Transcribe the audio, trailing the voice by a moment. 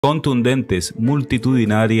contundentes,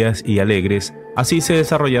 multitudinarias y alegres. Así se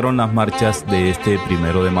desarrollaron las marchas de este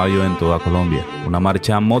 1 de mayo en toda Colombia. Una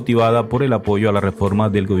marcha motivada por el apoyo a la reforma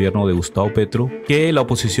del gobierno de Gustavo Petro, que la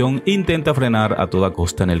oposición intenta frenar a toda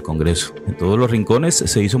costa en el Congreso. En todos los rincones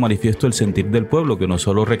se hizo manifiesto el sentir del pueblo, que no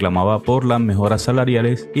solo reclamaba por las mejoras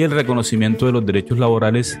salariales y el reconocimiento de los derechos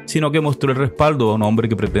laborales, sino que mostró el respaldo a un hombre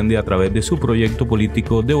que pretende a través de su proyecto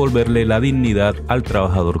político devolverle la dignidad al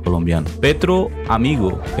trabajador colombiano. Petro,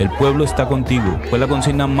 amigo, el pueblo está contigo, fue la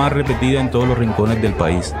consigna más repetida en todos los rincones del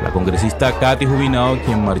país. La congresista Katy Jubinado,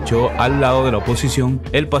 quien marchó al lado de la oposición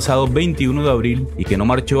el pasado 21 de abril y que no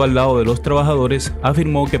marchó al lado de los trabajadores,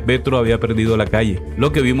 afirmó que Petro había perdido la calle.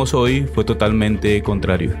 Lo que vimos hoy fue totalmente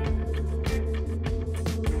contrario.